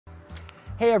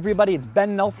Hey everybody, it's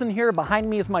Ben Nelson here. Behind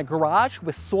me is my garage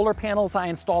with solar panels I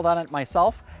installed on it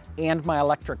myself and my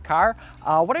electric car.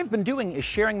 What I've been doing is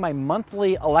sharing my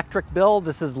monthly electric bill.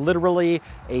 This is literally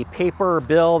a paper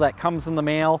bill that comes in the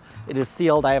mail. It is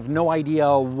sealed. I have no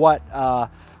idea what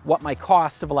my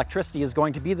cost of electricity is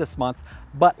going to be this month.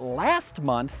 But last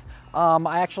month,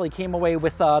 I actually came away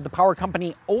with the power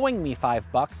company owing me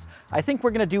 $5. I think we're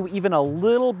gonna do even a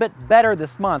little bit better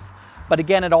this month. But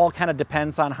again, it all kind of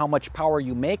depends on how much power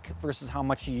you make versus how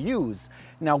much you use.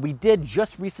 Now, we did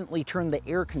just recently turn the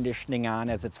air conditioning on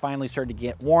as it's finally started to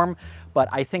get warm, but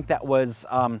I think that was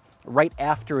right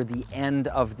after the end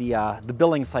of the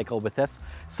billing cycle with this.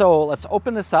 So let's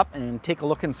open this up and take a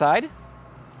look inside.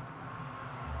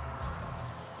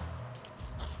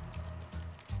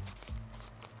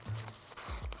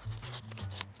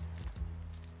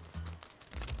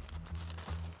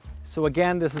 So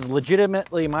again, this is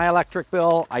legitimately my electric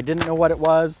bill. I didn't know what it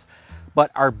was,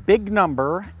 but our big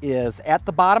number is at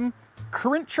the bottom.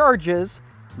 Current charges,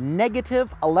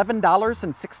 negative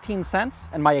 $11.16,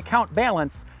 and my account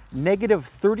balance, negative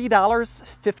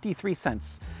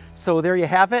 $30.53. So there you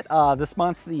have it. This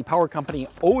month, the power company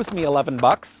owes me 11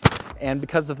 bucks. And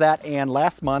because of that, and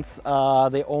last month,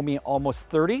 they owe me almost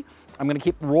 30. I'm gonna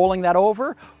keep rolling that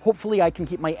over. Hopefully I can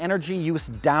keep my energy use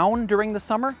down during the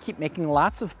summer, keep making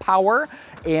lots of power,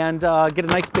 and get a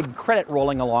nice big credit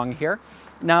rolling along here.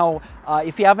 Now,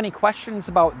 if you have any questions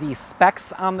about the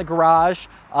specs on the garage,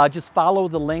 just follow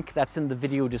the link that's in the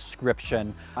video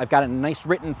description. I've got a nice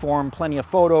written form, plenty of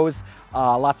photos,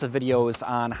 lots of videos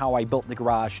on how I built the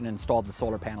garage and installed the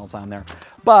solar panels on there.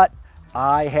 But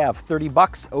I have 30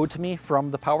 bucks owed to me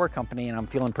from the power company, and I'm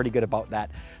feeling pretty good about that.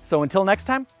 So until next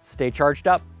time, stay charged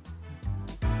up.